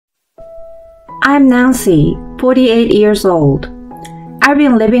I'm Nancy, 48 years old. I've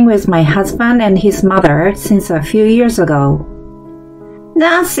been living with my husband and his mother since a few years ago.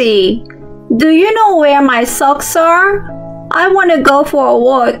 Nancy, do you know where my socks are? I want to go for a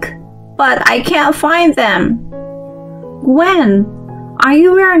walk, but I can't find them. Gwen, are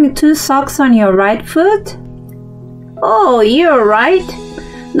you wearing two socks on your right foot? Oh, you're right.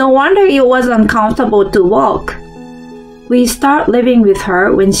 No wonder it was uncomfortable to walk. We start living with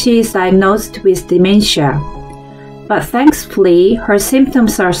her when she is diagnosed with dementia. But thankfully, her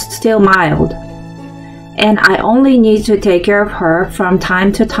symptoms are still mild. And I only need to take care of her from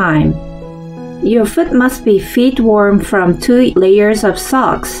time to time. Your foot must be feet warm from 2 layers of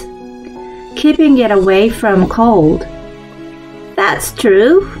socks, keeping it away from cold. That's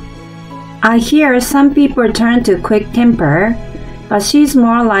true. I hear some people turn to quick temper, but she's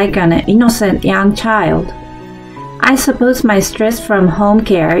more like an innocent young child. I suppose my stress from home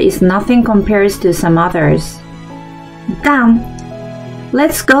care is nothing compared to some others. Come,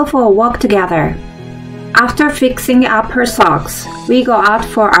 let's go for a walk together. After fixing up her socks, we go out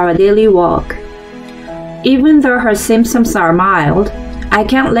for our daily walk. Even though her symptoms are mild, I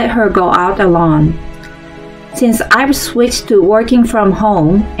can't let her go out alone. Since I've switched to working from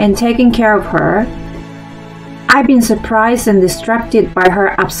home and taking care of her, I've been surprised and distracted by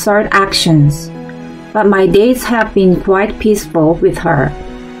her absurd actions, but my days have been quite peaceful with her.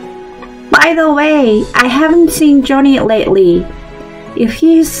 By the way, I haven't seen Johnny lately. If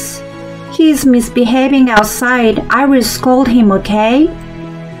he's misbehaving outside, I will scold him, okay?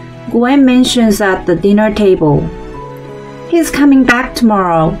 Gwen mentions at the dinner table. He's coming back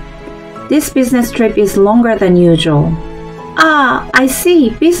tomorrow. This business trip is longer than usual. Ah, I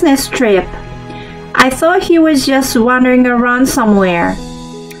see, business trip. I thought he was just wandering around somewhere.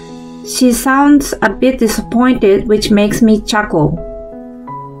 She sounds a bit disappointed, which makes me chuckle.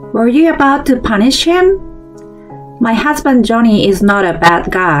 Were you about to punish him? My husband Johnny is not a bad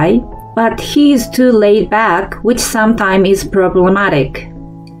guy, but he is too laid back, which sometimes is problematic.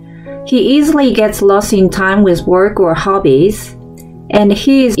 He easily gets lost in time with work or hobbies, and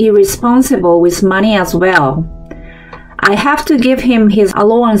he is irresponsible with money as well. I have to give him his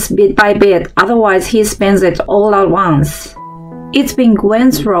allowance bit by bit, otherwise he spends it all at once. It's been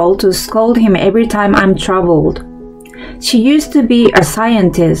Gwen's role to scold him every time I'm troubled. She used to be a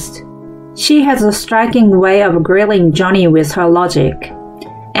scientist. She has a striking way of grilling Johnny with her logic,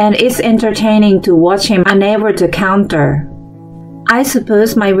 and it's entertaining to watch him unable to counter. I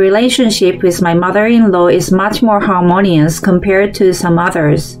suppose my relationship with my mother-in-law is much more harmonious compared to some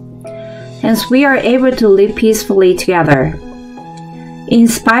others, hence we are able to live peacefully together. In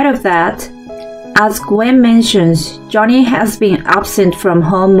spite of that, as Gwen mentions, Johnny has been absent from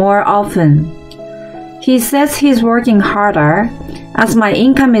home more often. He says he's working harder as my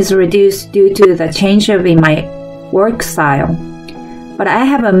income is reduced due to the change in my work style, but I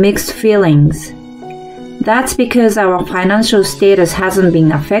have a mixed feelings. That's because our financial status hasn't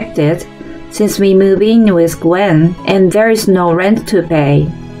been affected since we moved in with Gwen and there is no rent to pay.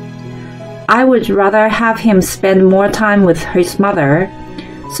 I would rather have him spend more time with his mother,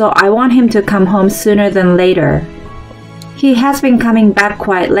 so I want him to come home sooner than later. He has been coming back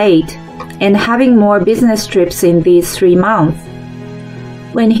quite late and having more business trips in these 3 months.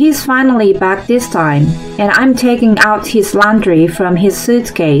 When he's finally back this time and I'm taking out his laundry from his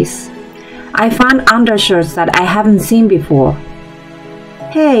suitcase, I found undershirts that I haven't seen before.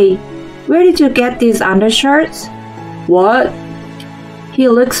 Hey, where did you get these undershirts? What? He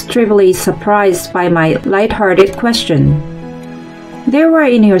looks trivially surprised by my light-hearted question. They were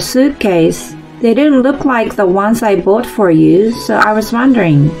in your suitcase. They didn't look like the ones I bought for you, so I was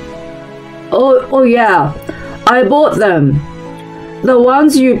wondering. Oh yeah, I bought them. The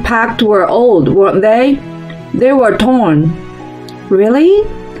ones you packed were old, weren't they? They were torn. Really?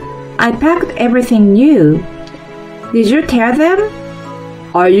 I packed everything new. Did you tear them?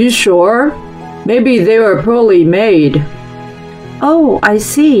 Are you sure? Maybe they were poorly made. Oh, I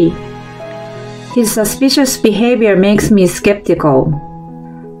see. His suspicious behavior makes me skeptical.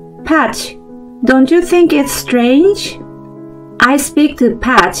 Patch, don't you think it's strange? I speak to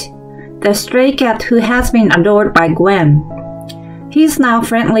Patch, the stray cat who has been adored by Gwen. He's now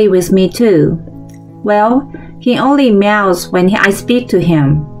friendly with me too. Well, he only meows when I speak to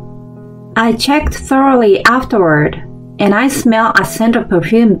him. I checked thoroughly afterward, and I smell a scent of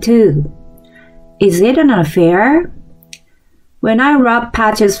perfume too. Is it an affair? When I rub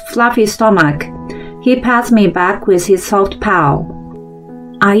Patch's fluffy stomach, he pats me back with his soft paw.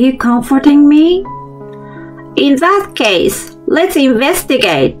 Are you comforting me? In that case, let's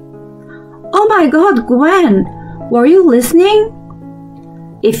investigate. Oh my God, Gwen! Were you listening?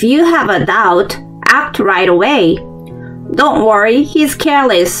 If you have a doubt, act right away. Don't worry, he's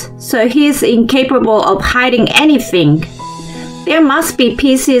careless, so he's incapable of hiding anything. There must be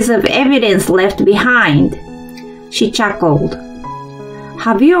pieces of evidence left behind. She chuckled.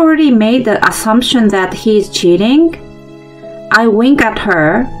 Have you already made the assumption that he's cheating? I winked at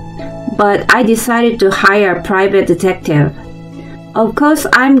her, but I decided to hire a private detective. Of course,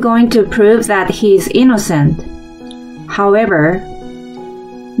 I'm going to prove that he's innocent. However,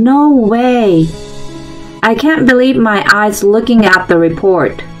 no way. I can't believe my eyes looking at the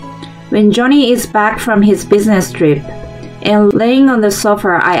report. When Johnny is back from his business trip and laying on the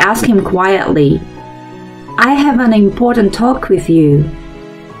sofa, I ask him quietly, I have an important talk with you.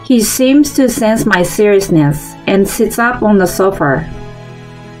 He seems to sense my seriousness and sits up on the sofa.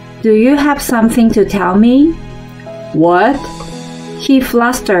 Do you have something to tell me? What? He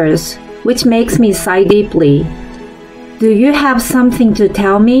flusters, which makes me sigh deeply. Do you have something to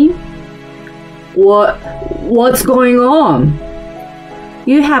tell me? What's going on?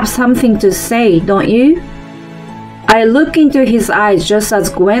 You have something to say, don't you? I look into his eyes just as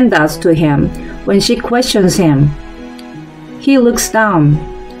Gwen does to him when she questions him. He looks down.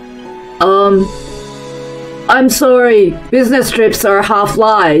 I'm sorry, business trips are half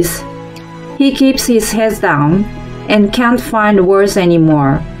lies. He keeps his head down and can't find words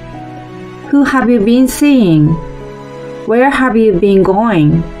anymore. Who have you been seeing? Where have you been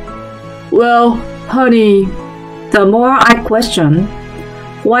going? Well, honey, the more I question,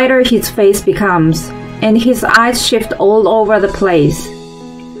 whiter his face becomes, and his eyes shift all over the place.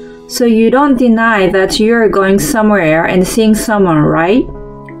 So you don't deny that you're going somewhere and seeing someone, right?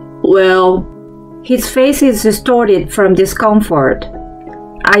 well, his face is distorted from discomfort.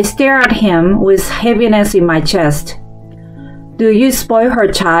 I stare at him with heaviness in my chest. Do you spoil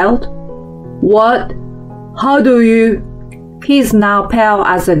her child? what? How do you? He is now pale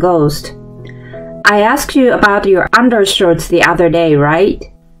as a ghost. I asked you about your undershirts the other day, right?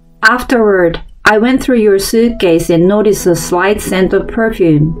 Afterward, I went through your suitcase and noticed a slight scent of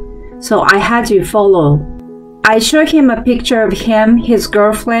perfume, so I had you follow. I showed him a picture of him, his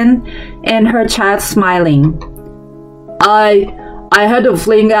girlfriend, and her child smiling. I had a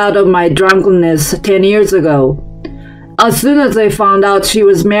fling out of my drunkenness 10 years ago. As soon as I found out she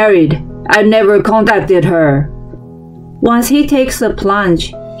was married, I never contacted her. Once he takes the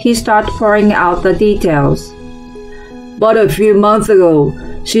plunge, he starts pouring out the details. But a few months ago,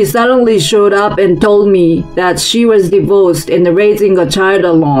 she suddenly showed up and told me that she was divorced and raising a child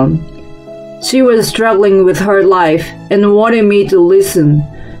alone. She was struggling with her life and wanted me to listen,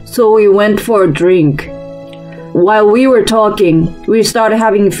 so we went for a drink. While we were talking, we started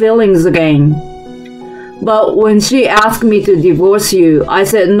having feelings again. But when she asked me to divorce you, I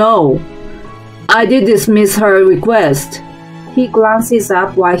said no. I did dismiss her request. He glances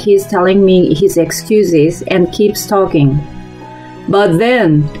up while he's telling me his excuses and keeps talking. But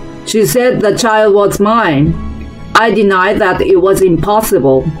then, she said the child was mine. I denied that it was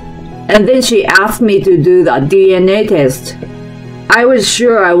impossible. And then she asked me to do the DNA test. I was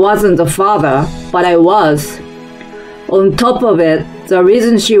sure I wasn't the father, but I was. On top of it, the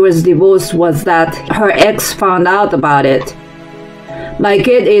reason she was divorced was that her ex found out about it. My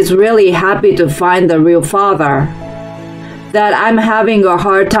kid is really happy to find the real father. That I'm having a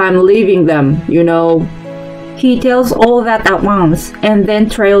hard time leaving them, you know. He tells all that at once and then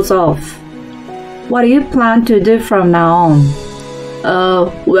trails off. What do you plan to do from now on?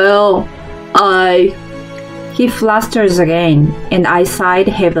 Well, He flusters again, and I sighed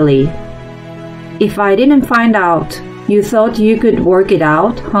heavily. If I didn't find out, you thought you could work it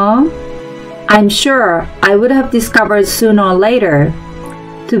out, huh? I'm sure I would have discovered sooner or later.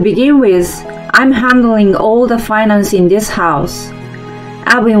 To begin with, I'm handling all the finance in this house.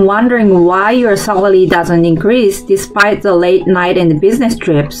 I've been wondering why your salary doesn't increase despite the late night and business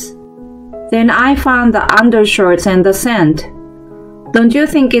trips. Then I found the undershirts and the scent. Don't you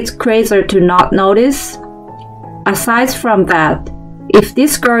think it's crazier to not notice? Aside from that, if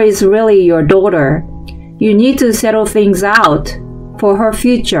this girl is really your daughter, you need to settle things out for her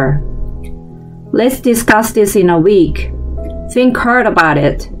future. Let's discuss this in a week. Think hard about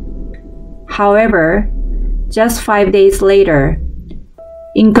it. However, just 5 days later,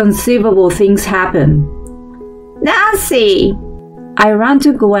 inconceivable things happen. Nancy! I run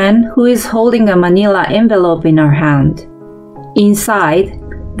to Gwen, who is holding a manila envelope in her hand. Inside,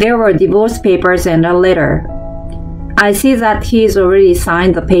 there were divorce papers and a letter. I see that he's already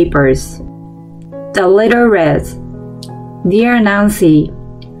signed the papers. The letter reads, Dear Nancy,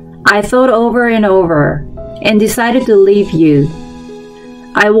 I thought over and over and decided to leave you.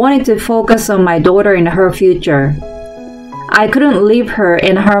 I wanted to focus on my daughter and her future. I couldn't leave her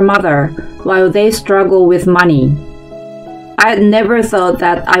and her mother while they struggle with money. I had never thought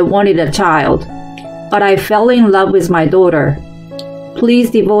that I wanted a child, but I fell in love with my daughter.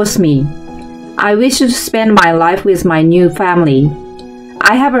 Please divorce me. I wish to spend my life with my new family.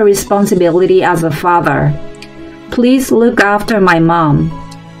 I have a responsibility as a father. Please look after my mom.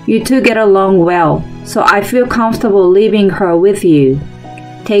 You two get along well, so I feel comfortable leaving her with you.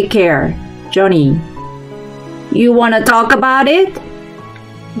 Take care, Johnny. You want to talk about it?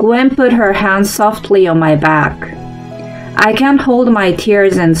 Gwen put her hand softly on my back. I can't hold my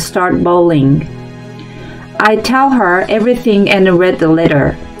tears and start bawling. I tell her everything and read the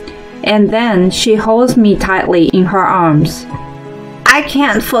letter, and then she holds me tightly in her arms. I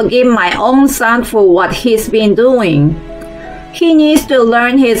can't forgive my own son for what he's been doing. He needs to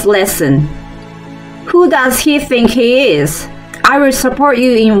learn his lesson. Who does he think he is? I will support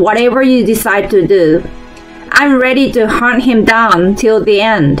you in whatever you decide to do. I'm ready to hunt him down till the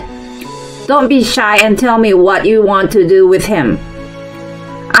end. Don't be shy and tell me what you want to do with him.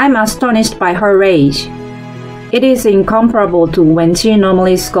 I'm astonished by her rage. It is incomparable to when she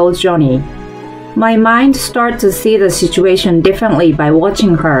normally scolds Johnny. My mind starts to see the situation differently by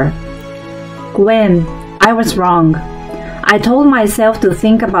watching her. Gwen, I was wrong. I told myself to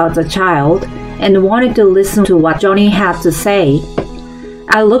think about the child and wanted to listen to what Johnny had to say.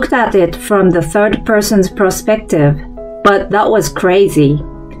 I looked at it from the third person's perspective, but that was crazy.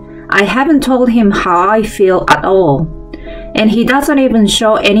 I haven't told him how I feel at all, and he doesn't even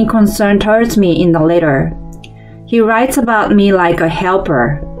show any concern towards me in the letter. He writes about me like a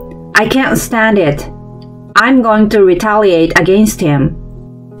helper. I can't stand it. I'm going to retaliate against him.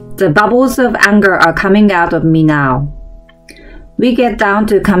 The bubbles of anger are coming out of me now. We get down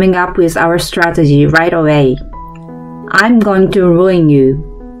to coming up with our strategy right away. I'm going to ruin you.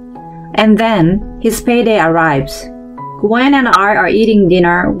 And then his payday arrives. Gwen and I are eating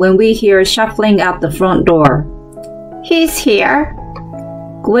dinner when we hear shuffling at the front door. He's here.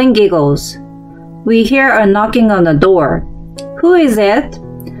 Gwen giggles. We hear a knocking on the door. Who is it?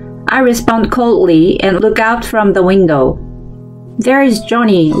 I respond coldly and look out from the window. There is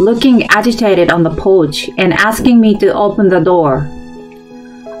Johnny looking agitated on the porch and asking me to open the door.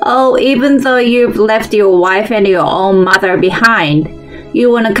 Oh, even though you've left your wife and your own mother behind,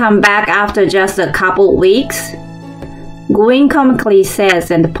 you want to come back after just a couple weeks? Gwen comically says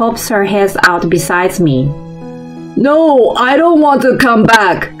and pops her head out beside me. No, I don't want to come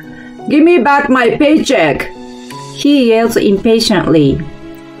back. Give me back my paycheck. He yells impatiently.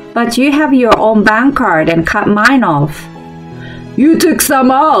 But you have your own bank card and cut mine off. You took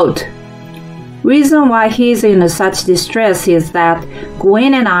some out. Reason why he's in such distress is that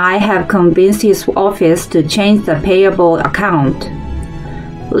Gwen and I have convinced his office to change the payable account.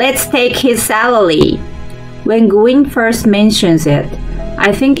 Let's take his salary. When Gwen first mentions it,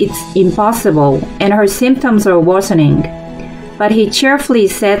 I think it's impossible and her symptoms are worsening. But he cheerfully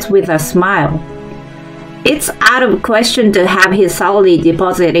says with a smile, It's out of question to have his salary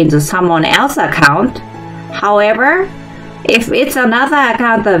deposited into someone else's account. However, if it's another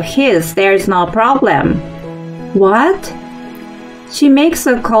account of his, there's no problem. What? She makes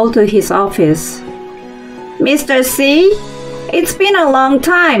a call to his office. Mr. C, it's been a long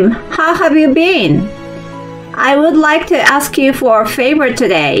time. How have you been? I would like to ask you for a favor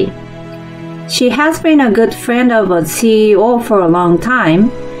today. She has been a good friend of a CEO for a long time,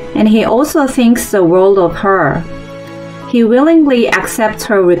 and he also thinks the world of her. He willingly accepts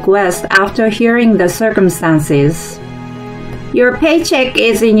her request after hearing the circumstances. Your paycheck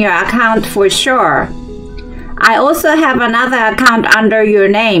is in your account for sure. I also have another account under your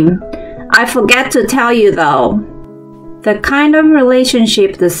name. I forget to tell you though. The kind of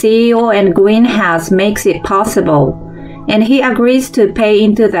relationship the CEO and Gwen has makes it possible, and he agrees to pay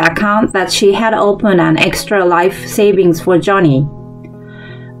into the account that she had opened an extra life savings for Johnny.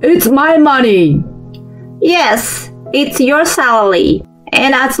 It's my money. Yes, it's your salary.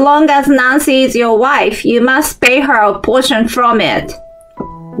 And as long as Nancy is your wife, you must pay her a portion from it.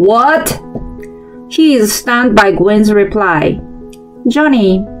 What? He is stunned by Gwen's reply.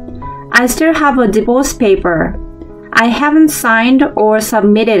 Johnny, I still have a divorce paper. I haven't signed or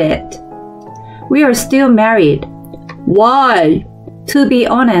submitted it. We are still married. Why? To be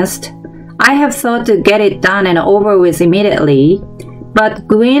honest, I have thought to get it done and over with immediately. But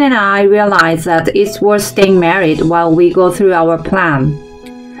Gwen and I realize that it's worth staying married while we go through our plan.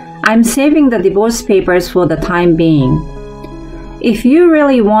 I'm saving the divorce papers for the time being. If you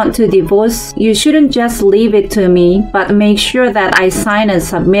really want to divorce, you shouldn't just leave it to me, but make sure that I sign and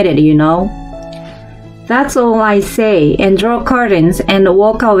submit it, you know. That's all I say and draw curtains and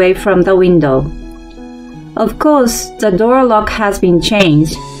walk away from the window. Of course, the door lock has been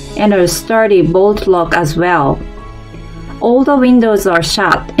changed, and a sturdy bolt lock as well. All the windows are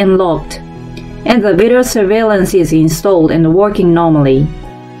shut and locked, and the video surveillance is installed and working normally.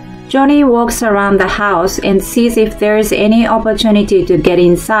 Johnny walks around the house and sees if there is any opportunity to get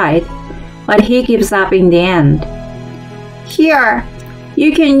inside, but he gives up in the end. Here,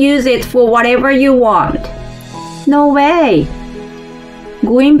 you can use it for whatever you want. No way!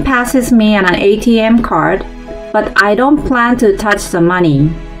 Gwyn passes me an ATM card, but I don't plan to touch the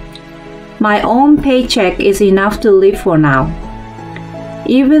money. My own paycheck is enough to live for now.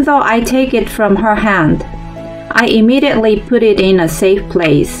 Even though I take it from her hand, I immediately put it in a safe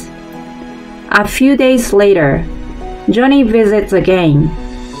place. A few days later, Johnny visits again.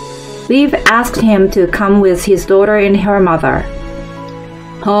 We've asked him to come with his daughter and her mother.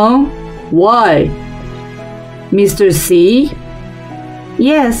 Huh? Why? Mr. C?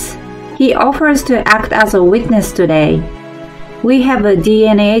 Yes, he offers to act as a witness today. We have a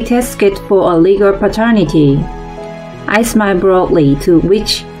DNA test kit for a legal paternity. I smile broadly, to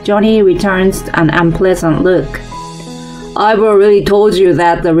which Johnny returns an unpleasant look. I've already told you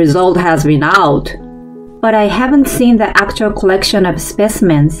that the result has been out. But I haven't seen the actual collection of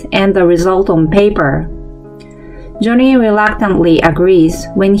specimens and the result on paper. Johnny reluctantly agrees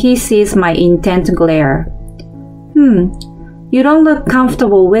when he sees my intent glare. You don't look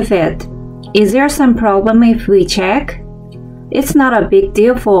comfortable with it. Is there some problem if we check? It's not a big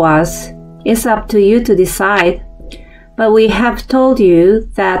deal for us. It's up to you to decide. But we have told you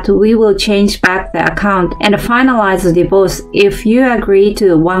that we will change back the account and finalize the divorce if you agree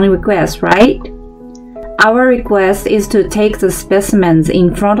to one request, right? Our request is to take the specimens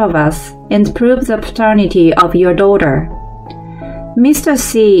in front of us and prove the paternity of your daughter. Mr.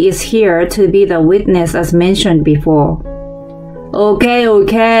 C is here to be the witness as mentioned before.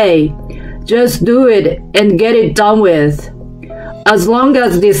 Okay. Just do it and get it done with. As long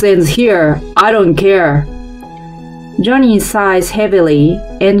as this ends here, I don't care. Johnny sighs heavily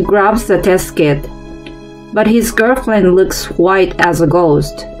and grabs the test kit, but his girlfriend looks white as a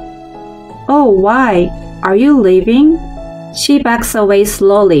ghost. Oh, why? Are you leaving? She backs away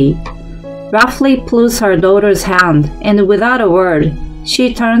slowly, roughly pulls her daughter's hand, and without a word,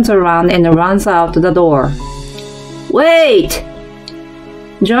 she turns around and runs out the door. Wait!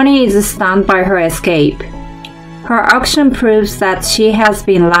 Johnny is stunned by her escape. Her action proves that she has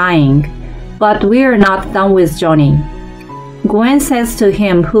been lying, but we're not done with Johnny. Gwen says to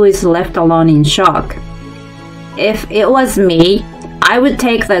him, who is left alone in shock. If it was me, I would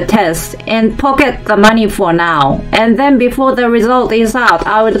take the test and pocket the money for now, and then before the result is out,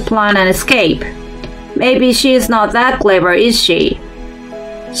 I would plan an escape. Maybe she's not that clever, is she?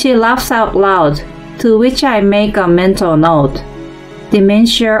 She laughs out loud, to which I make a mental note.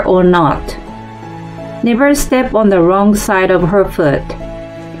 Dementia or not. Never step on the wrong side of her foot.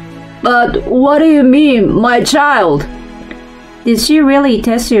 But what do you mean, my child? Did she really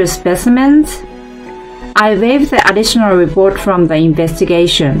test your specimens? I wave the additional report from the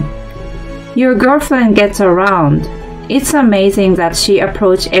investigation. Your girlfriend gets around. It's amazing that she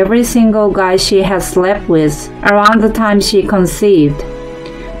approached every single guy she has slept with around the time she conceived.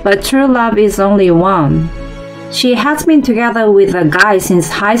 But true love is only one. She has been together with a guy since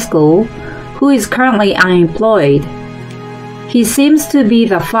high school who is currently unemployed. He seems to be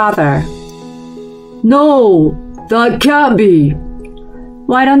the father. No, that can't be.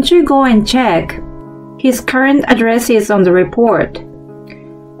 Why don't you go and check? His current address is on the report.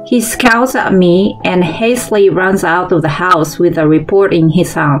 He scowls at me and hastily runs out of the house with the report in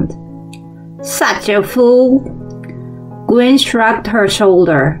his hand. Such a fool! Gwen shrugged her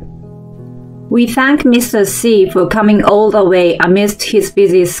shoulder. We thank Mr. C for coming all the way amidst his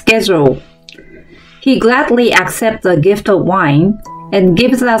busy schedule. He gladly accepts the gift of wine and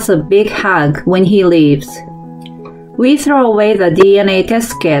gives us a big hug when he leaves. We throw away the DNA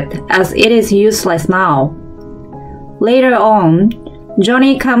test kit as it is useless now. Later on,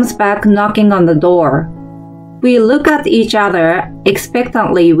 Johnny comes back knocking on the door. We look at each other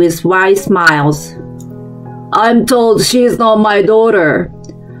expectantly with wide smiles. I'm told she's not my daughter.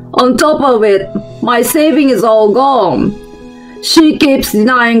 On top of it, my savings is all gone. She keeps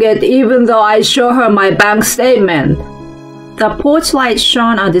denying it even though I show her my bank statement. The porch light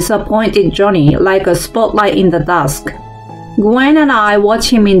shone a disappointed Johnny like a spotlight in the dusk. Gwen and I watch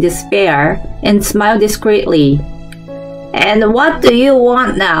him in despair and smile discreetly. And what do you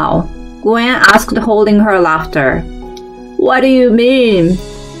want now? Gwen asked, holding her laughter. What do you mean?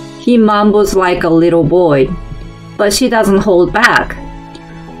 He mumbles like a little boy, but she doesn't hold back.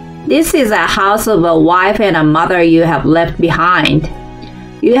 This is a house of a wife and a mother you have left behind.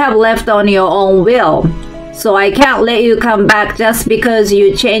 You have left on your own will. so I can't let you come back just because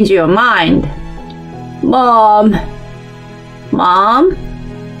you change your mind. Mom. Mom?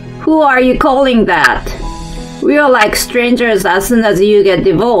 Who are you calling that? We are like strangers as soon as you get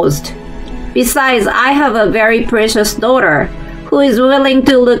divorced. Besides, I have a very precious daughter who is willing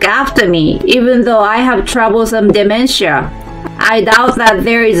to look after me, even though I have troublesome dementia. I doubt that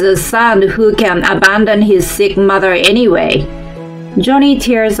there is a son who can abandon his sick mother anyway. Johnny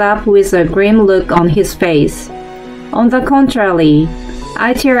tears up with a grim look on his face. On the contrary,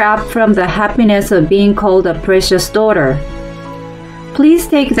 I tear up from the happiness of being called a precious daughter. Please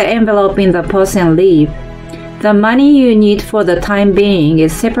take the envelope in the post and leave. The money you need for the time being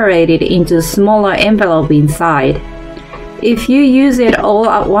is separated into smaller envelopes inside. If you use it all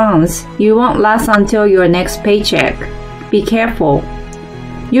at once, you won't last until your next paycheck. Be careful.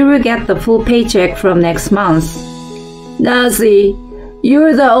 You will get the full paycheck from next month. Nancy,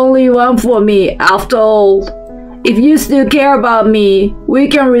 you're the only one for me, after all. If you still care about me, we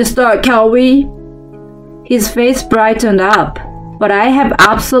can restart, can we? His face brightened up, but I have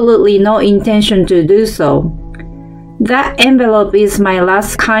absolutely no intention to do so. That envelope is my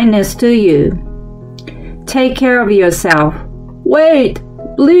last kindness to you. Take care of yourself. Wait,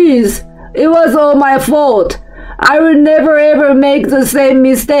 please. It was all my fault. I will never ever make the same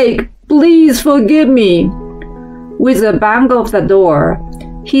mistake. Please forgive me. With a bang of the door,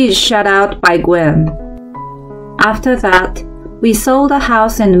 he is shut out by Gwen. After that, we sold the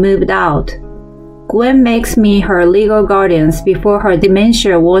house and moved out. Gwen makes me her legal guardian before her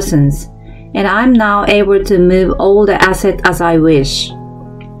dementia worsens, and I'm now able to move all the assets as I wish.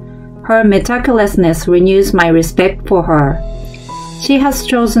 Her meticulousness renews my respect for her. She has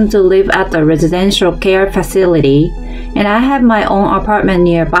chosen to live at a residential care facility, and I have my own apartment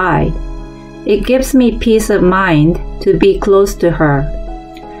nearby. It gives me peace of mind to be close to her.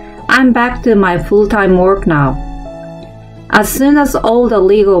 I'm back to my full-time work now. As soon as all the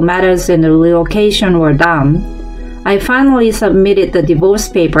legal matters and the relocation were done, I finally submitted the divorce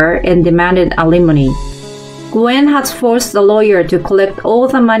paper and demanded alimony. Gwen has forced the lawyer to collect all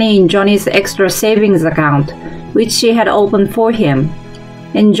the money in Johnny's extra savings account, which she had opened for him,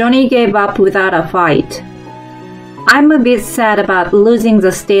 and Johnny gave up without a fight. I'm a bit sad about losing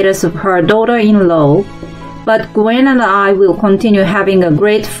the status of her daughter-in-law, but Gwen and I will continue having a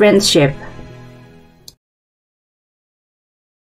great friendship.